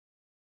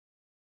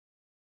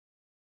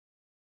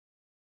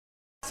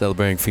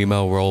Celebrating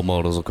female role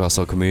models across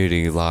our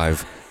community live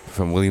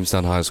from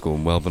Williamstown High School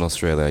in Melbourne,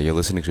 Australia. You're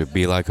listening to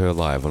Be Like Her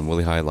Live on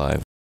Willie High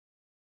Live.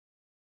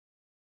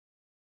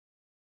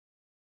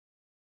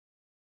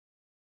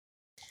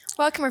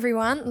 Welcome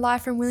everyone,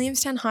 live from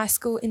Williamstown High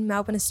School in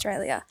Melbourne,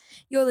 Australia.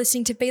 You're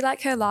listening to Be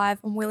Like Her Live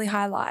on Willie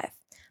High Live.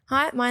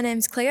 Hi, my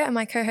name's Cleo and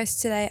my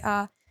co-hosts today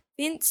are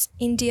Vince,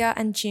 India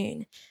and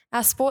June.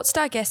 Our sports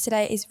star guest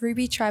today is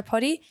Ruby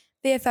Tripodi,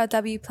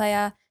 VFLW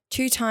player,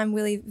 two-time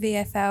Willie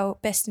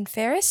VFL Best and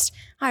Fairest.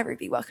 Hi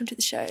Ruby, welcome to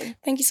the show.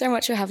 Thank you so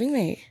much for having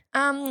me.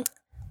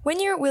 When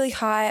you're at Willie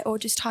High or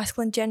just high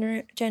school in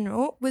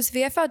general, was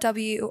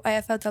VFLW or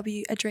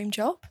AFLW a dream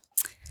job?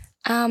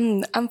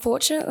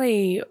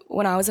 Unfortunately,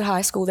 when I was at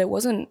high school, there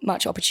wasn't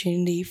much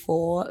opportunity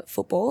for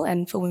football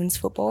and for women's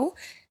football.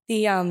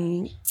 The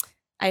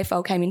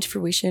AFL came into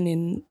fruition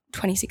in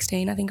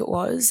 2016, I think it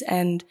was,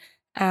 and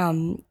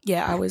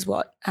I was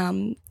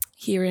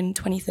here in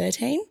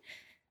 2013.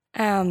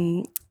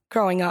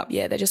 Growing up,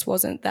 there just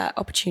wasn't that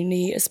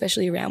opportunity,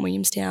 especially around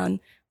Williamstown,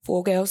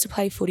 for girls to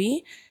play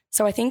footy.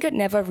 So I think it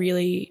never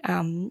really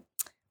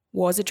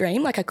was a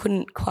dream. Like I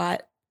couldn't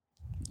quite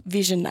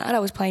vision that. I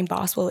was playing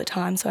basketball at the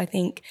time, so I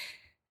think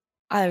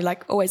I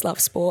always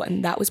loved sport,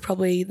 and that was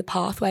probably the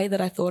pathway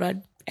that I thought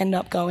I'd end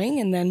up going.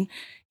 And then,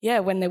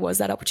 when there was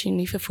that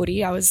opportunity for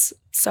footy, I was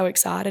so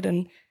excited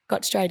and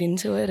got straight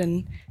into it,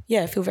 and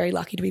I feel very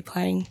lucky to be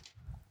playing.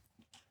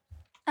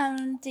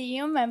 Do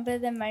you remember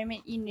the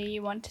moment you knew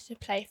you wanted to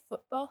play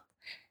football?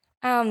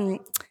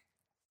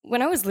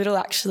 When I was little,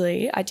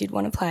 actually, I did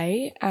want to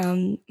play.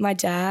 My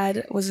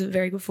dad was a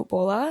very good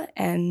footballer,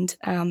 and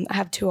I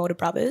have two older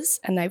brothers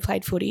and they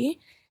played footy.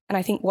 And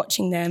I think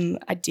watching them,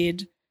 I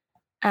did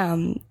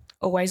I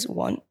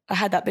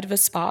had that bit of a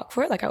spark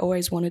for it. Like I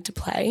always wanted to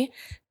play.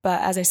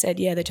 But as I said,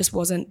 there just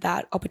wasn't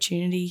that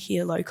opportunity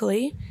here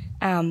locally.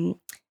 And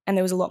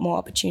there was a lot more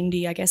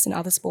opportunity, I guess, in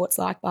other sports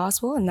like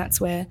basketball, and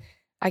that's where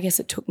I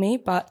guess it took me.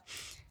 But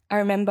I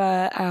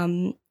remember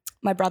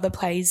my brother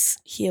plays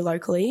here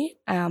locally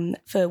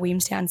for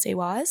Williamstown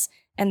CYs,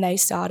 and they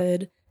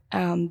started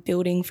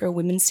building for a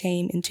women's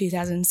team in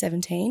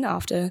 2017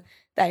 after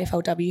the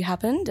AFLW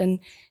happened. And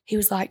he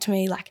was like to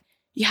me,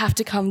 you have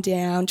to come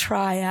down,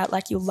 try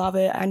out, you'll love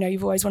it. I know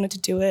you've always wanted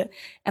to do it.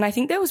 And I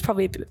think there was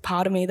probably a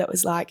part of me that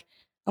was like,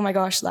 oh my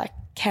gosh,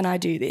 can I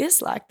do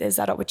this? There's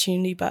that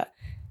opportunity, but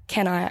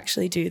can I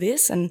actually do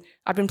this? And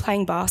I've been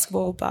playing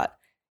basketball, but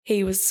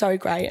he was so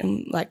great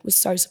and was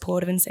so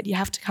supportive and said, you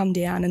have to come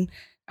down. And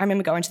I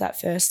remember going to that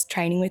first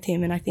training with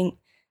him, and I think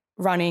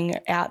running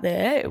out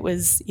there, it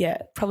was,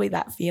 probably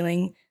that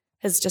feeling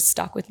has just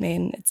stuck with me,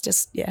 and it's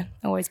just,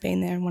 always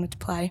been there and wanted to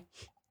play.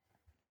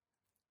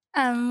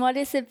 What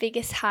is the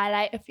biggest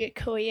highlight of your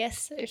career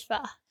so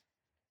far?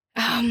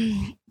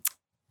 I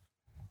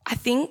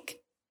think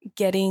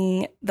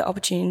getting the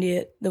opportunity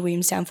at the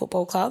Williamstown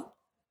Football Club.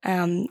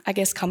 I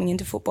guess coming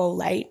into football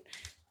late,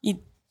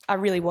 I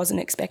really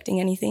wasn't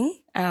expecting anything,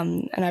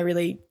 and I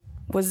really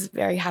was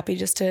very happy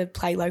just to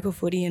play local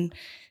footy and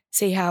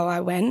see how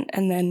I went.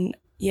 And then,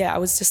 I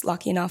was just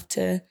lucky enough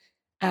to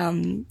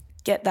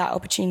get that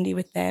opportunity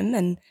with them.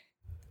 And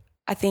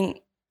I think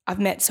I've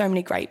met so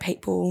many great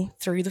people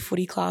through the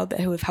footy club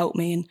who have helped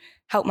me and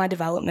helped my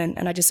development,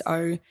 and I just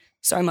owe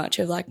so much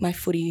of my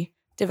footy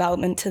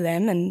development to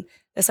them. And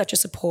they're such a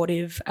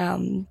supportive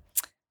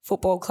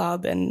football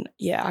club, and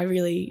I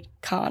really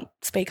can't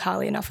speak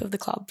highly enough of the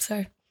club.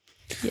 So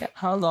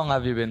How long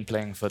have you been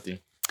playing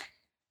footy?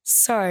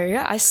 So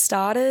I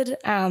started,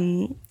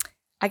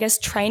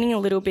 training a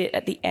little bit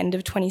at the end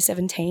of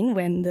 2017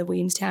 when the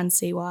Williamstown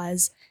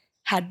CYs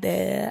had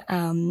their,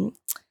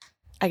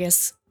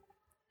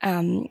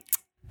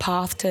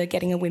 path to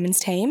getting a women's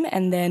team.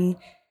 And then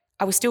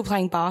I was still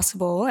playing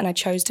basketball, and I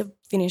chose to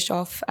finish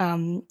off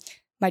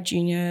my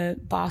junior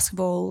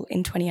basketball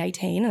in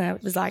 2018. And I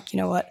was like, you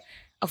know what,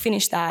 I'll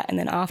finish that, and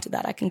then after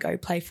that I can go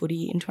play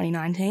footy in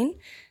 2019.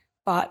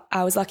 But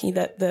I was lucky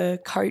that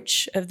the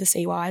coach of the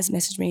CYs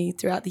messaged me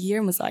throughout the year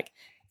and was like,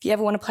 if you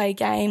ever want to play a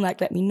game,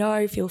 let me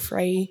know, feel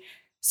free.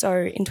 So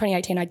in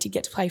 2018, I did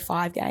get to play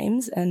 5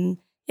 games, and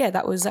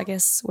that was, I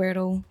guess, where it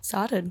all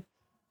started.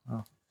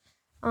 Oh.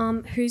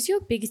 Who's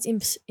your biggest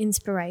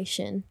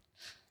inspiration?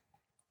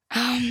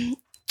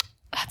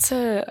 That's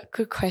a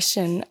good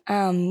question.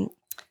 I've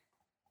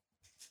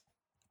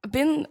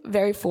been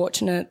very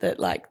fortunate that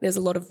there's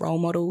a lot of role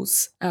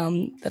models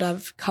that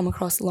I've come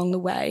across along the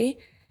way.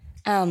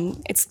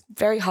 It's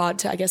very hard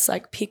to, I guess,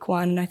 pick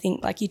one. I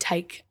think you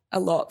take a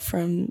lot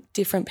from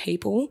different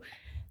people.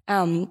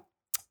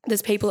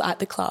 There's people at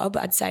the club.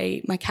 I'd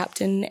say my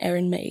captain,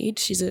 Erin Mead,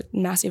 she's a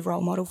massive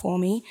role model for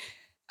me.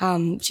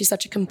 She's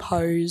such a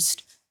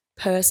composed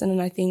person,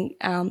 and I think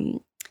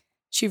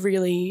she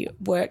really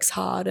works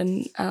hard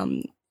and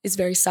is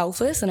very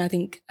selfless. And I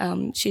think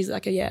she's a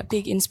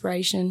big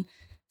inspiration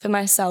for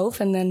myself.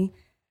 And then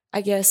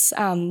I guess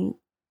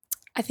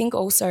I think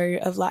also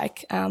of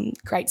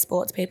great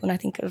sports people, and I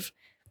think of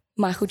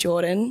Michael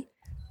Jordan,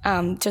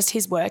 just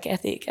his work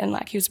ethic, and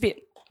he was a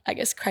bit, I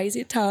guess,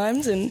 crazy at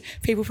times, and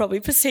people probably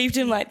perceived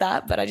him like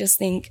that, but I just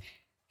think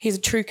he's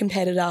a true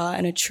competitor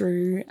and a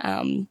true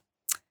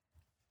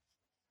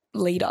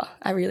leader,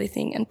 I really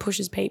think, and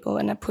pushes people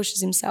and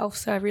pushes himself.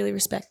 So I really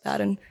respect that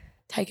and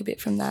take a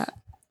bit from that.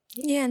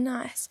 Yeah,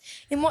 nice.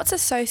 In what's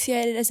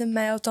associated as a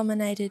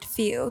male-dominated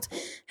field,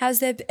 has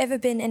there ever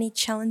been any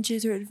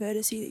challenges or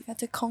adversity that you've had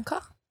to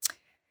conquer?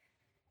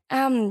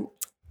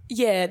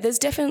 Yeah, there's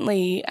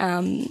definitely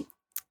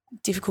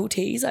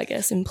difficulties, I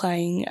guess, in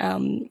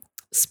playing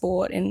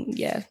sport in,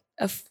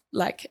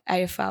 like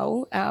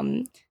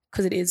AFL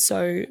because it is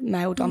so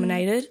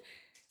male-dominated.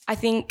 I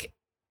think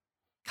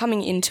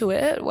coming into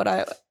it, what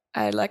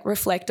I like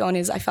reflect on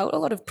is I felt a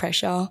lot of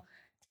pressure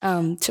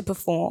to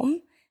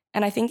perform.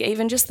 And I think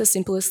even just the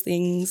simplest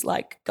things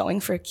like going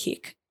for a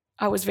kick,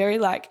 I was very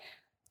like,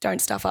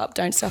 don't stuff up.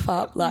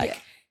 Like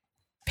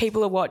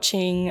people are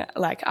watching,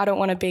 like I don't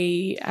want to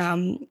be,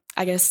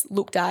 I guess,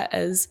 looked at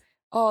as,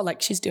 oh,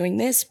 like she's doing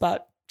this,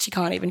 but she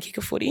can't even kick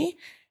a footy.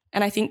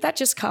 And I think that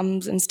just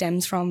comes and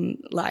stems from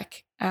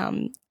like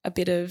a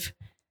bit of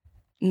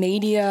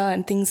media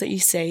and things that you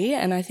see.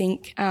 And I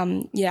think,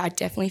 I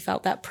definitely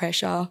felt that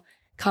pressure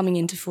coming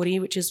into footy,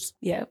 which is,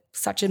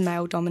 such a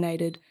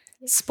male-dominated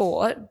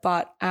sport.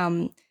 But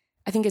I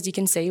think as you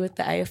can see with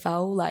the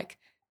AFL, like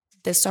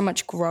there's so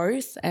much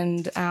growth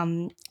and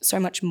so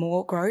much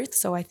more growth.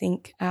 So I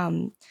think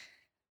I'm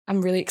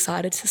really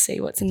excited to see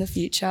what's in the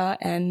future.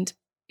 And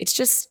it's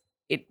just,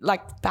 it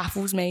like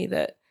baffles me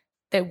that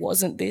there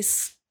wasn't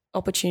this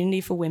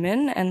opportunity for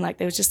women and like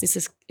there was just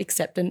this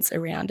acceptance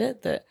around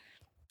it that,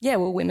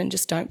 women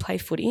just don't play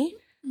footy.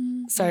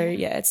 Mm-hmm. So,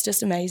 it's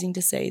just amazing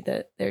to see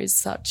that there is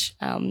such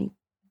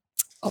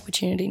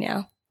opportunity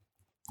now.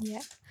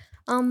 Yeah.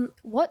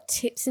 What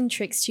tips and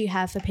tricks do you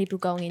have for people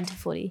going into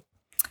footy?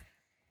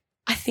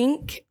 I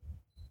think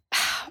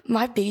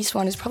my biggest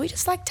one is probably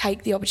just like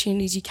take the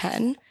opportunities you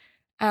can.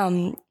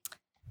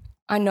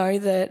 I know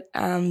that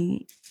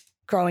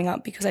growing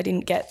up, because I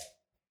didn't get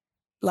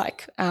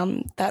like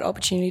that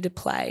opportunity to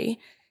play,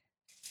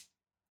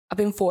 I've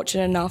been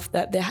fortunate enough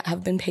that there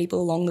have been people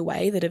along the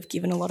way that have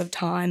given a lot of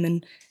time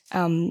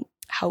and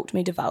helped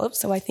me develop.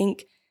 So I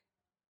think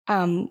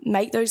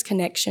make those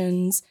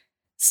connections,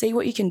 see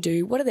what you can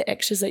do, what are the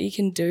extras that you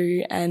can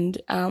do, and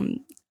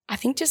I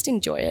think just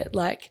enjoy it.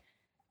 Like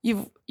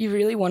you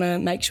really want to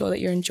make sure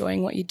that you're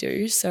enjoying what you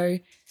do. So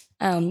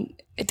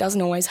it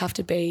doesn't always have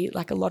to be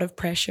like a lot of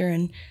pressure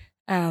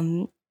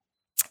and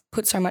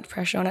put so much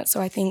pressure on it.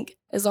 So I think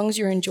as long as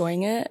you're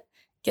enjoying it,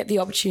 get the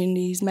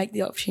opportunities, make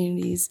the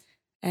opportunities,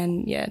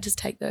 and just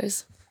take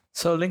those.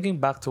 So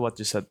linking back to what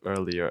you said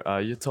earlier,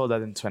 you told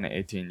that in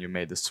 2018 you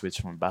made the switch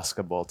from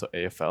basketball to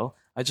AFL.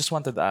 I just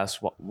wanted to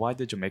ask, why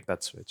did you make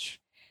that switch?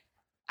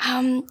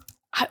 I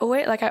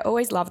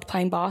always loved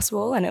playing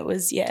basketball, and it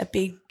was a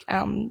big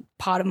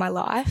part of my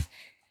life.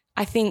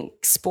 I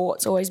think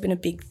sport's always been a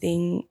big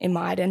thing in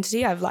my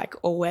identity. I've like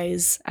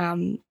always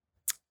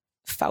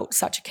felt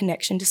such a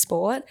connection to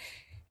sport,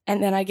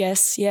 and then I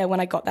guess when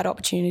I got that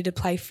opportunity to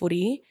play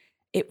footy,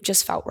 it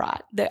just felt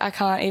right. That I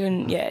can't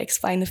even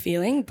explain the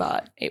feeling,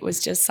 but it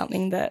was just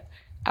something that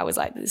I was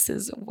like, this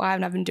is why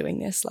I've been doing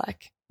this.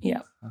 Like,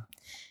 yeah.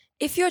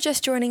 If you're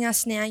just joining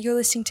us now, you're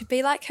listening to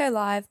Be Like Her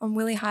Live on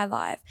Willie High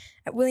Live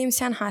at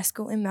Williamstown High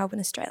School in Melbourne,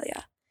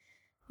 Australia.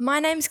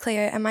 My name's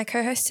Cleo and my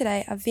co-hosts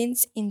today are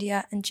Vince,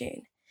 India and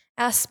June.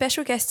 Our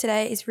special guest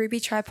today is Ruby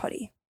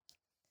Tripodi.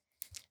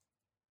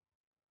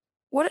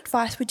 What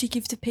advice would you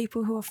give to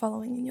people who are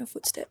following in your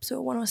footsteps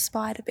or want to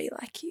aspire to be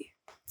like you?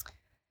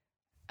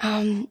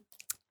 It's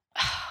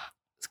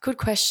a good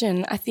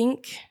question. I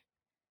think,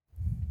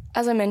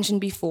 as I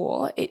mentioned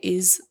before, it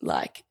is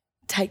like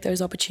take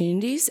those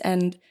opportunities.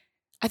 And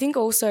I think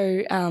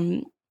also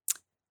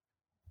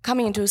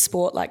coming into a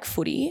sport like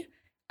footy,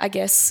 I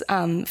guess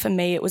for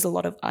me it was a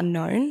lot of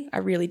unknown. I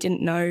really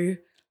didn't know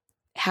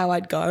how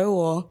I'd go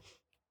or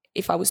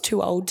if I was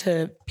too old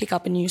to pick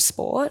up a new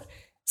sport.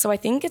 So I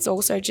think it's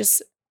also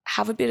just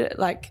have a bit of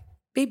like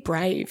be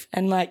brave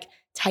and like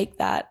take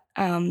that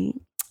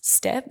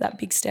step, that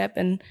big step,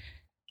 and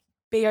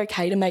be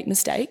okay to make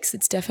mistakes.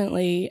 It's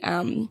definitely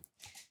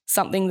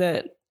something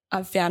that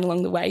I've found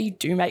along the way. You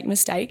do make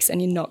mistakes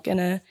and you're not going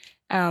to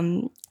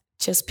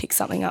just pick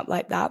something up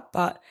like that.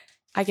 But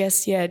I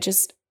guess,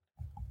 just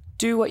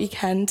do what you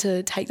can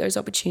to take those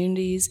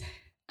opportunities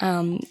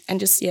and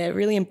just,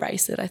 really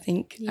embrace it, I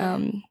think.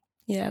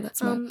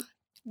 That's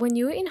When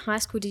you were in high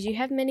school, did you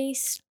have many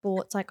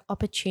sports like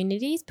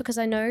opportunities? Because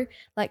I know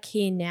like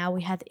here now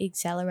we have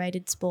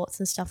accelerated sports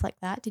and stuff like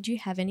that. Did you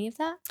have any of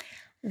that?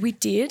 We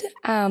did.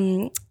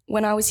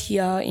 When I was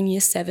here in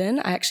year 7,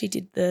 I actually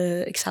did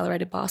the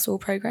accelerated basketball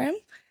program.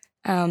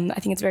 I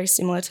think it's very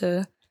similar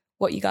to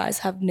what you guys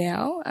have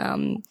now.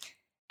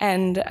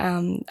 And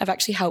I've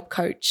actually helped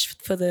coach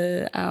for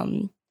the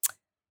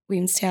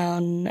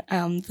Williamstown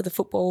for the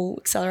football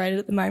accelerated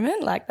at the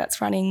moment. Like that's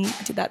running.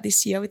 I did that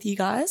this year with you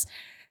guys.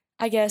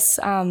 I guess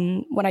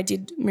when I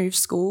did move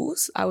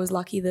schools, I was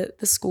lucky that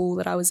the school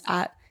that I was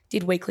at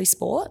did weekly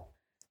sport.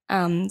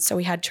 So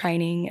we had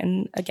training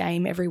and a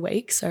game every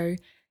week. So,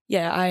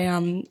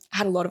 I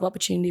had a lot of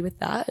opportunity with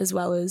that as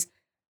well as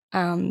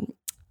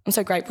I'm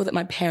so grateful that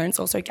my parents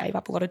also gave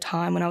up a lot of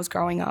time when I was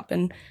growing up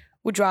and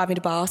would drive me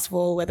to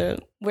basketball,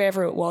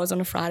 wherever it was on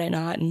a Friday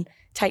night, and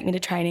take me to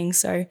training.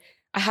 So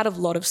I had a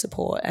lot of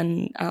support,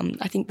 and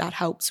I think that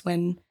helps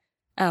when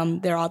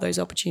there are those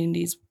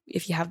opportunities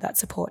if you have that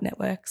support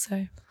network.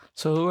 So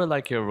who were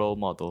like your role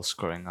models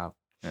growing up?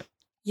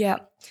 yeah,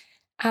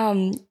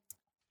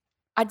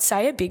 I'd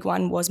say a big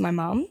one was my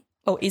mum,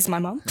 or is my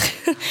mum.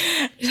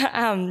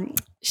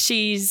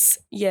 She's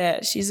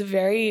a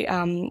very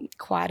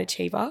quiet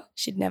achiever.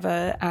 She'd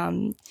never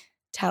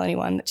tell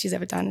anyone that she's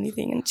ever done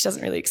anything, and she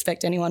doesn't really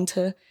expect anyone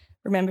to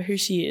remember who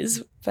she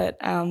is. But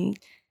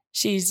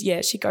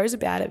she goes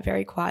about it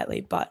very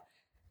quietly. But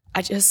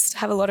I just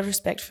have a lot of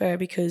respect for her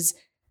because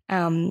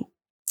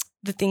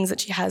the things that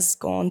she has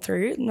gone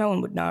through, no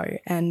one would know,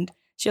 and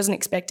she doesn't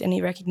expect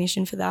any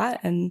recognition for that.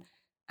 And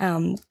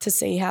to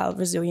see how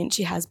resilient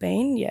she has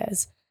been,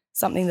 is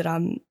something that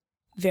I'm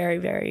very,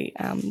 very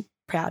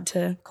proud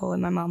to call her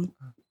my mum.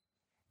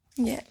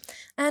 Yeah.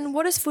 And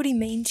what does footy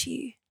mean to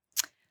you?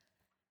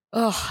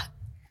 Oh,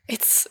 I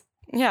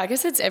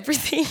guess it's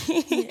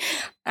everything.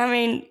 I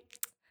mean,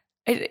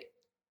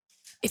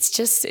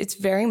 it's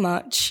very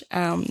much,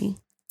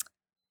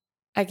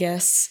 I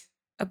guess,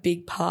 a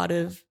big part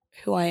of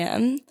who I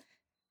am.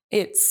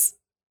 It's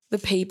the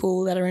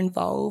people that are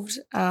involved.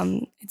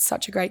 It's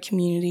such a great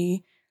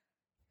community.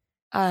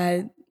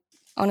 I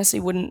honestly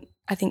wouldn't,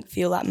 I think,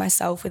 feel like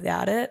myself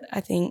without it.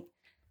 I think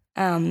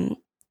the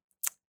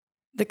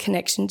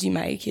connections you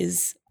make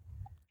is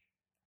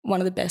one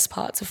of the best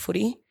parts of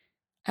footy.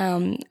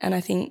 And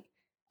I think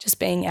just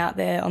being out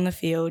there on the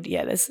field,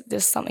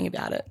 there's something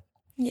about it.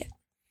 Yeah.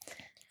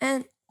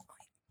 And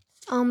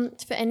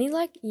for any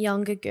like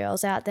younger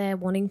girls out there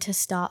wanting to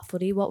start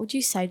footy, what would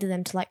you say to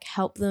them to like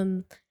help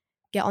them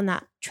get on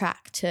that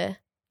track to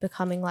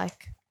becoming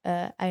like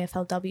a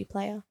AFLW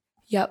player?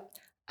 Yep.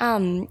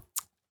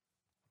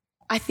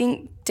 I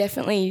think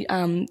definitely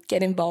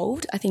get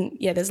involved. I think,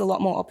 there's a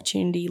lot more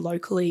opportunity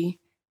locally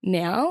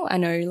now. I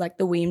know like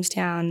the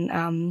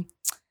Williamstown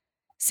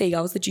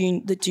Seagulls,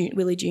 the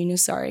Willie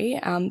Juniors,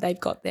 they've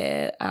got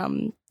their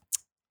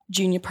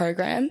junior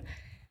program.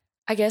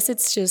 I guess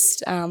it's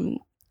just,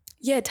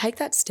 take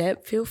that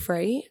step, feel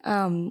free.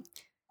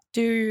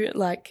 Do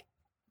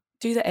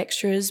the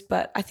extras,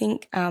 but I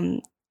think,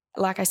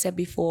 like I said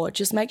before,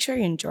 just make sure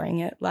you're enjoying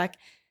it. Like,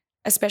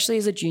 especially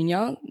as a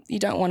junior, you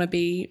don't want to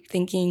be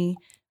thinking,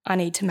 I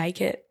need to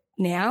make it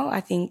now. I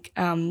think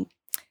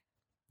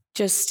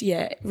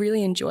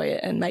really enjoy it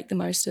and make the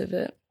most of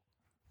it.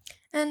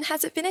 And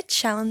has it been a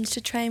challenge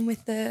to train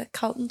with the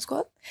Carlton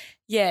squad?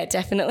 Yeah,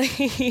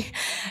 definitely.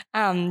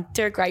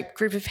 They're a great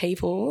group of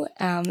people,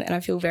 and I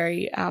feel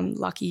very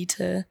lucky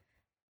to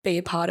be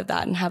a part of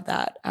that and have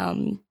that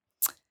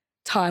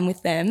time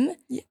with them.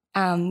 Yeah.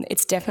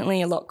 It's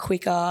definitely a lot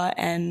quicker,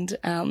 and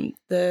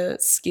the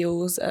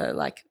skills are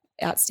like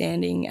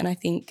outstanding, and I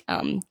think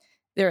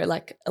they're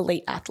like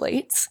elite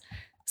athletes.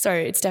 So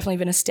it's definitely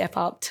been a step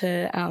up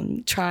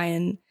to try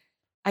and,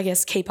 I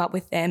guess, keep up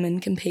with them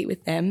and compete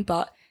with them.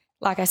 But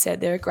like I said,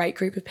 they're a great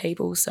group of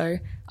people, so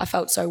I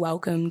felt so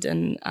welcomed,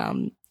 and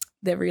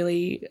they're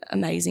really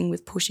amazing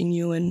with pushing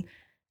you, and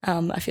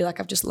I feel like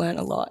I've just learnt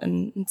a lot,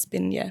 and it's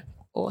been,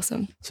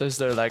 awesome. So is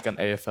there like an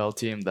AFL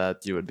team that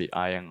you would be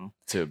eyeing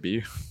to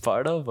be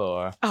part of,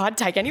 or? Oh, I'd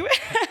take anywhere.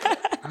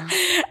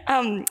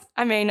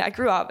 I mean, I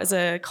grew up as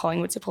a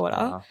Collingwood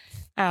supporter,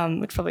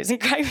 which probably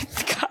isn't great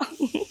with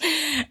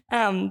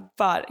Carlton.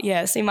 But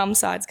see, mum's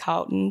side's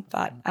Carlton.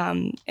 But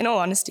in all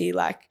honesty,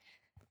 like,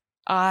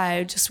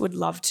 I just would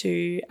love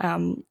to,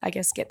 I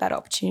guess, get that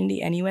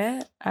opportunity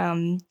anywhere.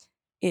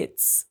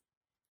 It's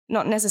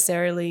not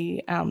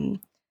necessarily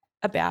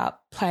about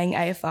playing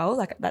AFL.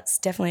 Like, that's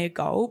definitely a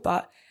goal.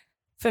 But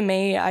for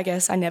me, I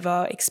guess I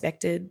never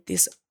expected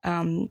this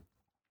time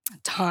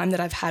that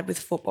I've had with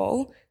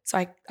football. So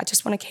I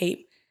just want to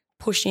keep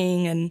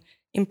pushing and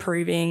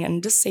improving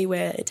and just see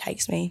where it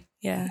takes me.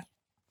 Yeah.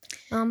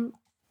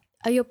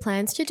 Are your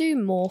plans to do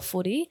more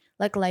footy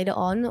like later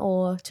on,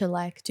 or to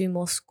like do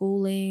more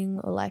schooling,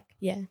 or like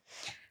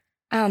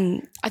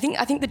I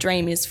think the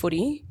dream is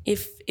footy.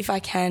 If I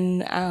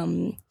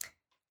can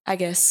I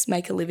guess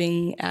make a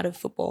living out of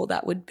football,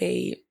 that would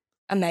be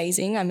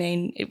amazing. I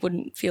mean, it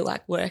wouldn't feel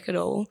like work at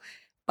all.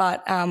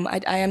 But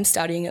I am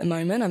studying at the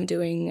moment. I'm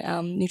doing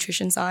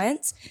nutrition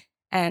science,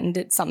 and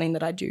it's something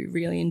that I do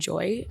really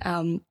enjoy.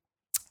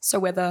 So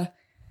whether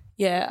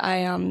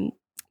I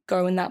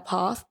go in that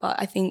path, but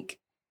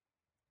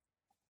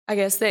I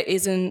guess there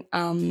isn't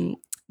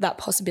that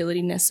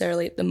possibility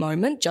necessarily at the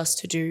moment just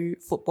to do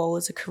football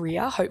as a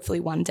career. Hopefully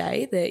one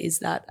day there is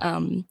that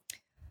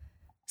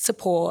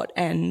support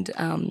and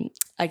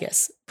I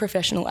guess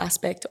professional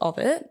aspect of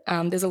it.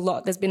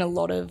 There's been a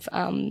lot of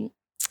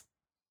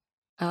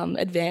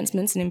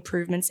advancements and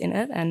improvements in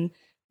it, and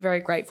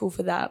very grateful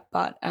for that.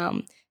 But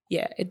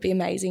it'd be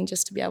amazing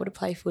just to be able to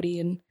play footy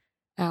and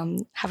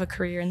have a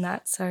career in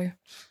that. So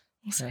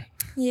we'll see.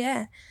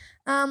 Yeah.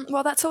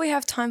 Well, that's all we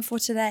have time for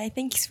today.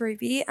 Thanks,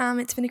 Ruby.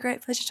 It's been a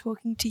great pleasure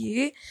talking to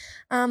you.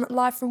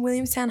 Live from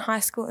Williamstown High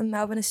School in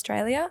Melbourne,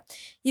 Australia.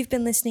 You've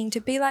been listening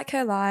to Be Like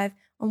Her Live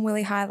on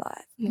Willie High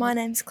Live. My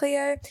name's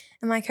Cleo,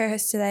 and my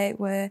co-hosts today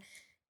were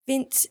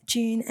Vince,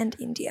 June, and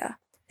India.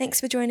 Thanks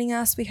for joining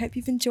us. We hope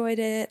you've enjoyed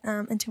it.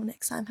 Until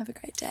next time, have a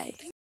great day.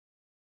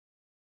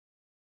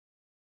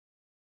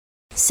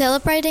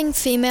 Celebrating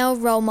female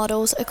role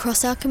models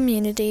across our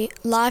community,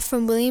 live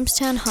from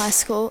Williamstown High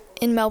School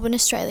in Melbourne,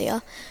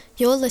 Australia.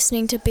 You're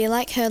listening to Be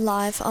Like Her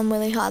Live on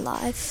Willie High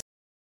Live.